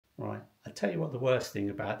Right, I'll tell you what the worst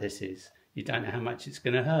thing about this is. You don't know how much it's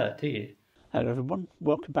going to hurt, do you? Hello everyone,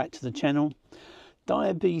 welcome back to the channel.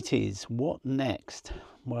 Diabetes, what next?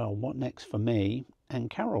 Well, what next for me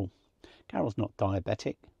and Carol? Carol's not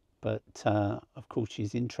diabetic, but of course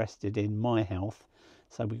she's interested in my health,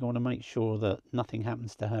 so we want to make sure that nothing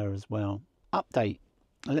happens to her as well. Update.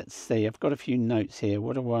 Let's see, I've got a few notes here.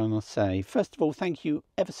 What do I want to say? First of all, thank you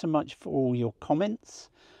ever so much for all your comments.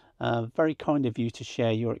 Very kind of you to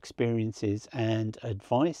share your experiences and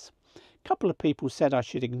advice. A couple of people said I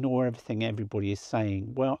should ignore everything everybody is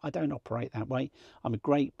saying. Well, I don't operate that way. I'm a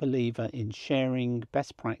great believer in sharing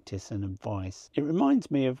best practice and advice. It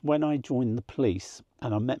reminds me of when I joined the police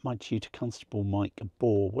and I met my tutor constable Mike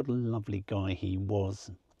Bohr. What a lovely guy he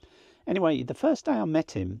was. Anyway, the first day I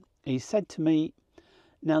met him, he said to me,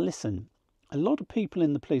 now listen, a lot of people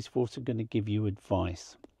in the police force are going to give you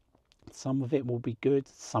advice. Some of it will be good,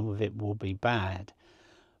 some of it will be bad.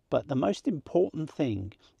 But the most important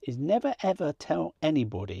thing is never ever tell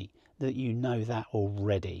anybody that you know that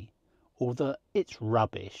already, or that it's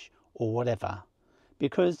rubbish, or whatever.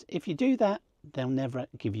 Because if you do that, they'll never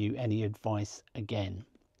give you any advice again.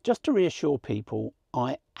 Just to reassure people,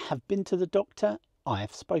 I have been to the doctor, I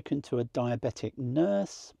have spoken to a diabetic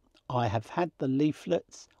nurse, I have had the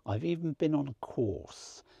leaflets, I've even been on a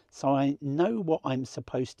course. So I know what I'm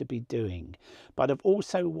supposed to be doing, but I've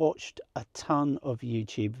also watched a ton of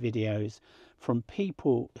YouTube videos from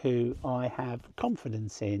people who I have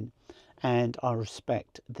confidence in and I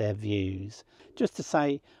respect their views. Just to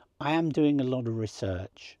say, I am doing a lot of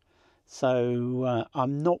research, so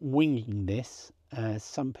I'm not winging this as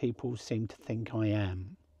some people seem to think I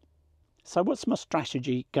am. So what's my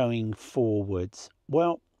strategy going forwards?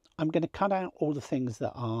 Well, I'm going to cut out all the things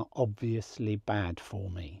that are obviously bad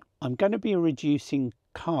for me. I'm going to be reducing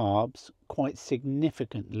carbs quite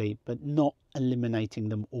significantly, but not eliminating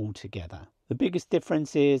them altogether. The biggest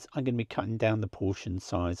difference is I'm going to be cutting down the portion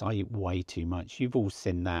size. I eat way too much. You've all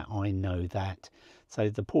seen that. I know that. So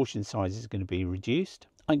the portion size is going to be reduced.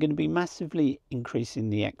 I'm going to be massively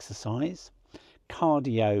increasing the exercise,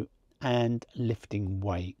 cardio and lifting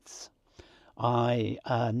weights. I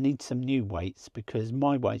need some new weights because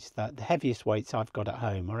my weights, the heaviest weights I've got at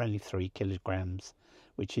home are only 3 kilograms,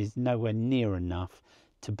 which is nowhere near enough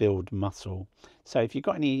to build muscle. So if you've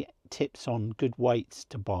got any tips on good weights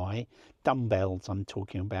to buy, dumbbells I'm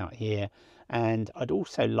talking about here, and I'd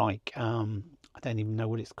also like, I don't even know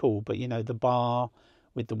what it's called, but you know, the bar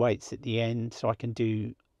with the weights at the end, so I can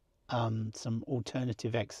do some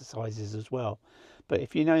alternative exercises as well. But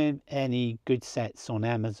if you know any good sets on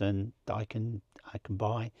Amazon that I can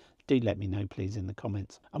buy, do let me know please in the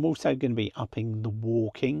comments. I'm also going to be upping the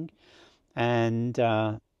walking and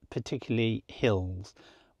particularly hills.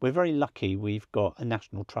 We're very lucky, we've got a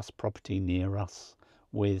National Trust property near us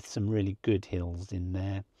with some really good hills in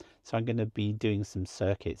there, so I'm going to be doing some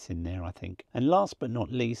circuits in there, I think. And last but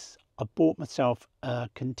not least, I bought myself a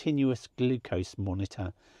continuous glucose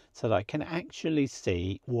monitor so that I can actually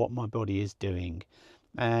see what my body is doing,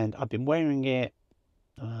 and I've been wearing it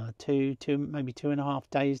maybe 2.5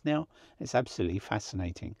 days now. It's absolutely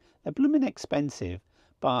fascinating. They're blooming expensive,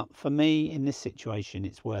 but for me in this situation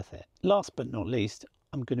it's worth it. Last but not least,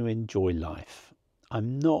 I'm going to enjoy life.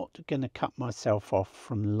 I'm not going to cut myself off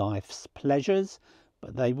from life's pleasures,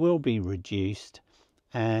 but they will be reduced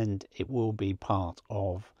and it will be part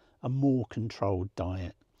of a more controlled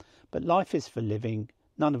diet. But life is for living.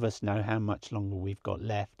 None of us know how much longer we've got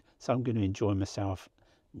left, so I'm going to enjoy myself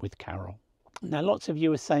with Carol. Now, lots of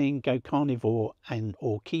you are saying go carnivore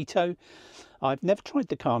or keto. I've never tried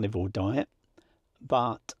the carnivore diet,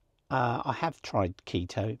 but I have tried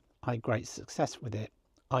keto. I had great success with it.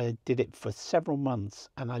 I did it for several months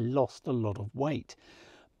and I lost a lot of weight,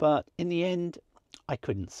 but in the end I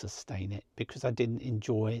couldn't sustain it because I didn't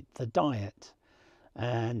enjoy the diet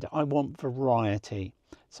and I want variety.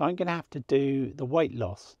 So I'm going to have to do the weight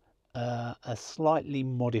loss a slightly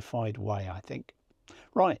modified way, I think.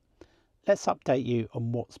 Right, let's update you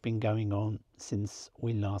on what's been going on since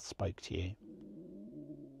we last spoke to you.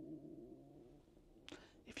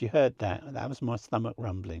 If you heard that, that was my stomach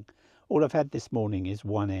rumbling. All I've had this morning is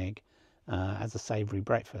 1 egg as a savoury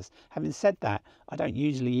breakfast. Having said that, I don't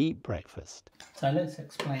usually eat breakfast. So let's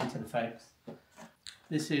explain to the folks.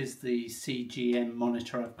 This is the CGM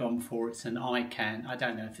monitor I've gone for. It's an iCan. I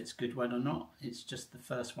don't know if it's a good one or not. It's just the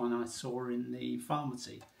first one I saw in the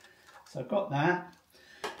pharmacy. So I've got that,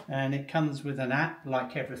 and it comes with an app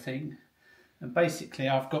like everything. And basically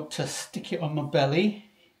I've got to stick it on my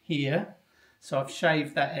belly here. So I've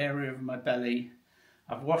shaved that area of my belly.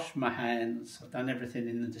 I've washed my hands. I've done everything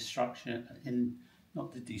in the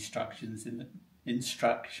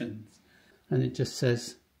instructions. And it just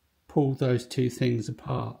says, pull those two things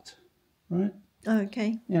apart, right?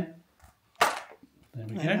 Okay. Yeah. There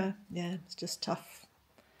we go. Yeah, it's just tough.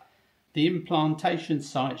 The implantation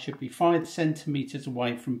site should be 5 centimetres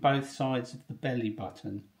away from both sides of the belly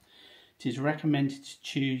button. It is recommended to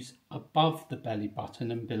choose above the belly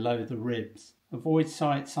button and below the ribs. Avoid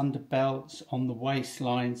sites under belts, on the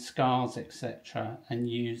waistline, scars, etc. and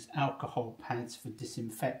use alcohol pads for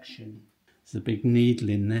disinfection. There's a big needle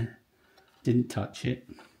in there. Didn't touch it.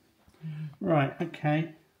 Right,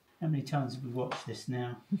 okay. How many times have we watched this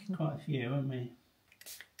now? Quite a few, haven't we?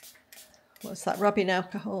 What's that, rubbing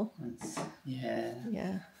alcohol? Yeah.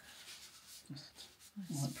 Yeah.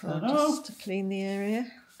 Just to clean the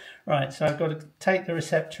area. Right, so I've got to take the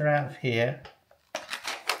receptor out of here.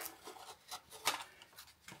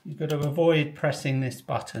 You've got to avoid pressing this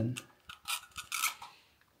button.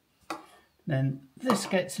 Then this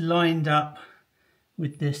gets lined up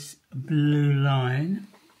with this blue line.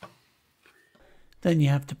 Then you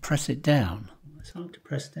have to press it down. It's hard to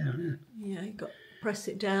press down, yeah? Yeah, you've got to press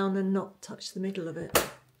it down and not touch the middle of it.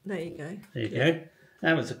 There you go. There you go.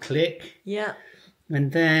 That was a click. Yeah.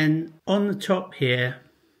 And then on the top here,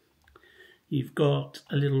 you've got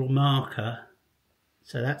a little marker.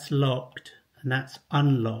 So that's locked and that's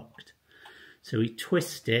unlocked. So we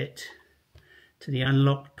twist it to the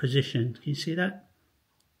unlocked position. Can you see that?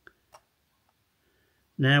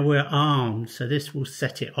 Now we're armed, so this will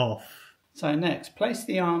set it off. So next, place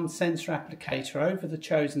the armed sensor applicator over the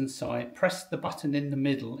chosen site. Press the button in the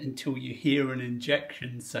middle until you hear an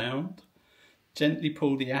injection sound. Gently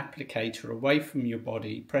pull the applicator away from your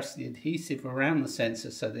body. Press the adhesive around the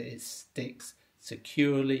sensor so that it sticks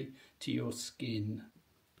securely to your skin.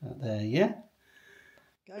 About there, yeah?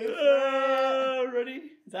 Go for it.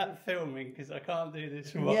 Ready? Is that filming? Because I can't do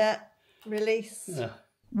this. Yeah. Release.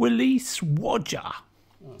 Release Roger.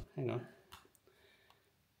 Oh, hang on.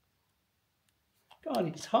 God,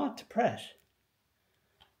 it's hard to press.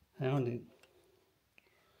 Hang on.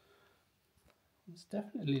 It's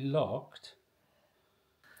definitely locked.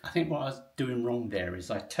 I think what I was doing wrong there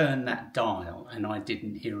is I turned that dial and I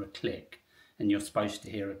didn't hear a click. And you're supposed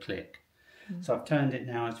to hear a click. So I've turned it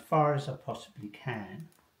now as far as I possibly can.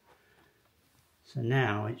 So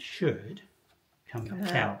now it should come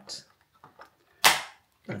back out.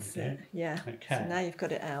 That's it. Yeah. Okay. So now you've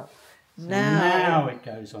got it out. So now it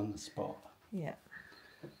goes on the spot. Yeah.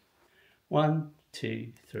 1,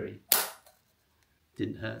 2, 3.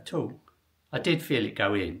 Didn't hurt at all. I did feel it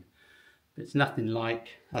go in, but it's nothing like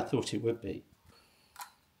I thought it would be.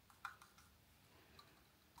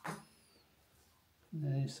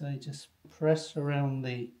 There, so just press around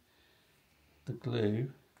the glue.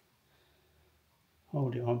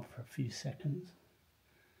 Hold it on for a few seconds.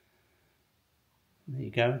 There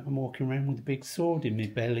you go. I'm walking around with a big sword in my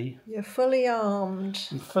belly. You're fully armed.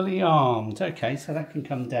 I'm fully armed. Okay, so that can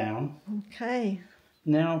come down. Okay.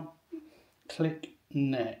 Now, click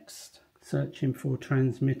next. Searching for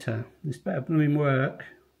transmitter. This better blooming work.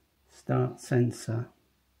 Start sensor.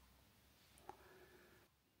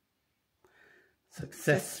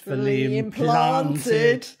 Successfully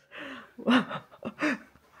implanted.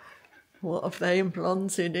 What have they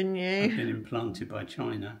implanted in you? I've been implanted by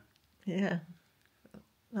China. Yeah.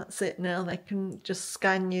 That's it now. They can just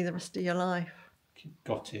scan you the rest of your life.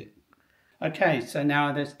 Got it. Okay, so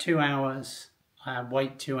now there's 2 hours. I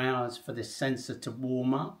wait 2 hours for this sensor to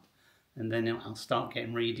warm up and then I'll start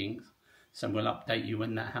getting readings. So we'll update you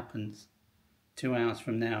when that happens. 2 hours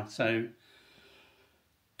from now. So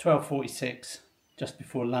 12:46, just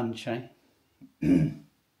before lunch, eh?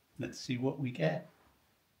 Let's see what we get.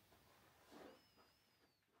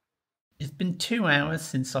 It's been 2 hours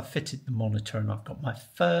since I fitted the monitor and I've got my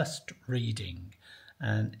first reading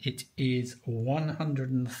and it is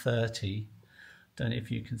 130. Don't know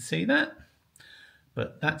if you can see that,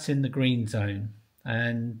 but that's in the green zone.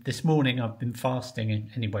 And this morning I've been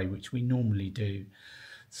fasting anyway, which we normally do.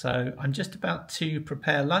 So I'm just about to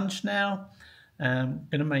prepare lunch now. I'm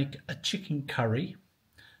going to make a chicken curry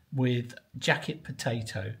with jacket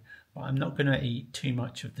potato, but I'm not going to eat too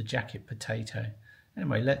much of the jacket potato.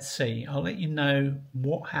 Anyway, let's see. I'll let you know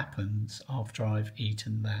what happens after I've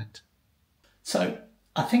eaten that. So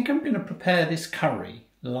I think I'm going to prepare this curry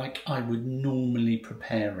like I would normally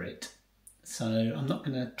prepare it. So I'm not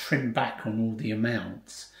going to trim back on all the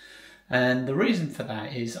amounts. And the reason for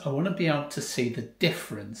that is I want to be able to see the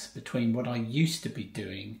difference between what I used to be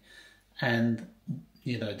doing and,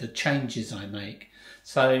 you know, the changes I make.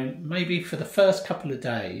 So maybe for the first couple of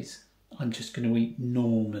days, I'm just going to eat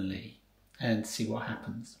normally and see what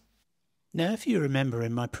happens. Now, if you remember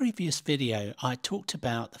in my previous video, I talked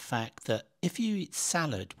about the fact that if you eat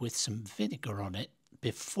salad with some vinegar on it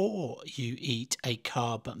before you eat a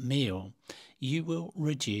carb meal, you will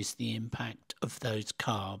reduce the impact of those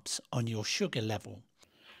carbs on your sugar level.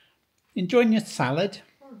 Enjoying your salad?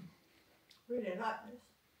 Really like this.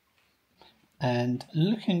 And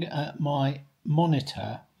looking at my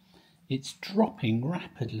monitor, it's dropping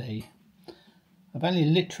rapidly. I've only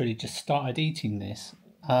literally just started eating this.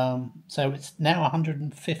 So it's now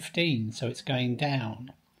 115, so it's going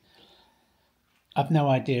down. I've no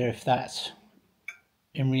idea if that's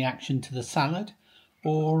in reaction to the salad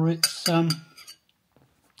or it's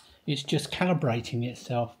just calibrating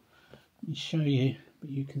itself. Let me show you,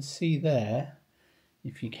 but you can see there,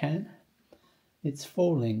 if you can, it's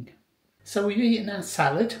falling. So we've eaten our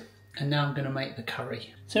salad and now I'm going to make the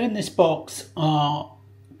curry. So in this box are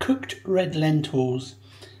cooked red lentils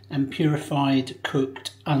and purified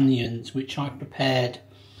cooked onions, which I prepared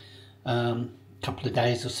a couple of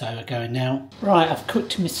days or so ago now. Right, I've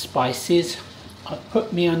cooked my spices. I've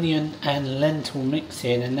put my onion and lentil mix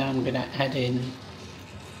in, and now I'm going to add in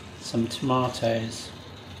some tomatoes.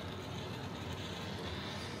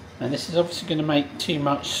 And this is obviously going to make too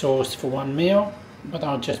much sauce for one meal, but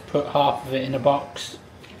I'll just put half of it in a box.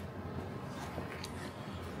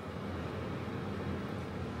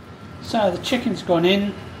 So the chicken's gone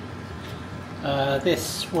in.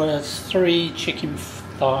 This was 3 chicken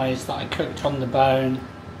thighs that I cooked on the bone.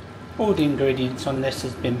 All the ingredients on this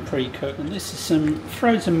has been pre-cooked, and this is some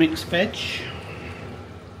frozen mixed veg.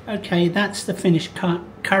 Okay, that's the finished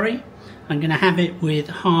curry. I'm going to have it with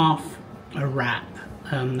half a wrap.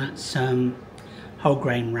 That's whole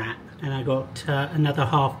grain wrap, and I got another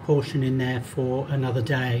half portion in there for another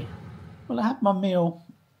day. Well, I had my meal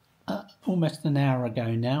almost an hour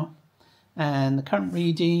ago now, and the current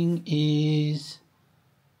reading is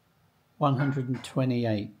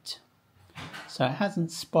 128. So it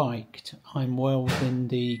hasn't spiked. I'm well within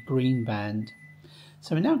the green band.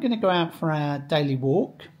 So we're now going to go out for our daily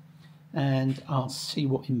walk, and I'll see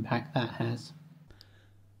what impact that has.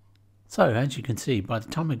 So as you can see, by the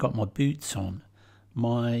time I got my boots on,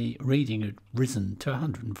 my reading had risen to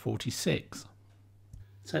 146.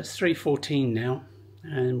 So it's 3:14 now,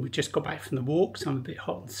 and we just got back from the walk, so I'm a bit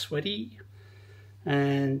hot and sweaty.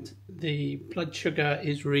 And the blood sugar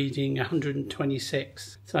is reading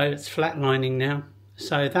 126, so it's flatlining now.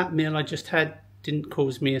 So that meal I just had didn't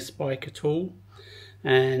cause me a spike at all,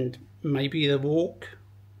 and maybe the walk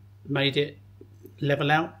made it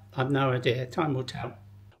level out. I've no idea, time will tell.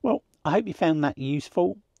 Well, I hope you found that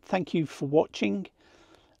useful. Thank you for watching.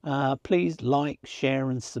 Please like,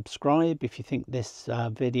 share and subscribe if you think this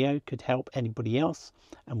video could help anybody else,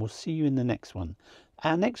 and we'll see you in the next one.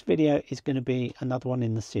 Our next video is going to be another one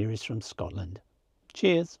in the series from Scotland.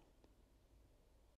 Cheers.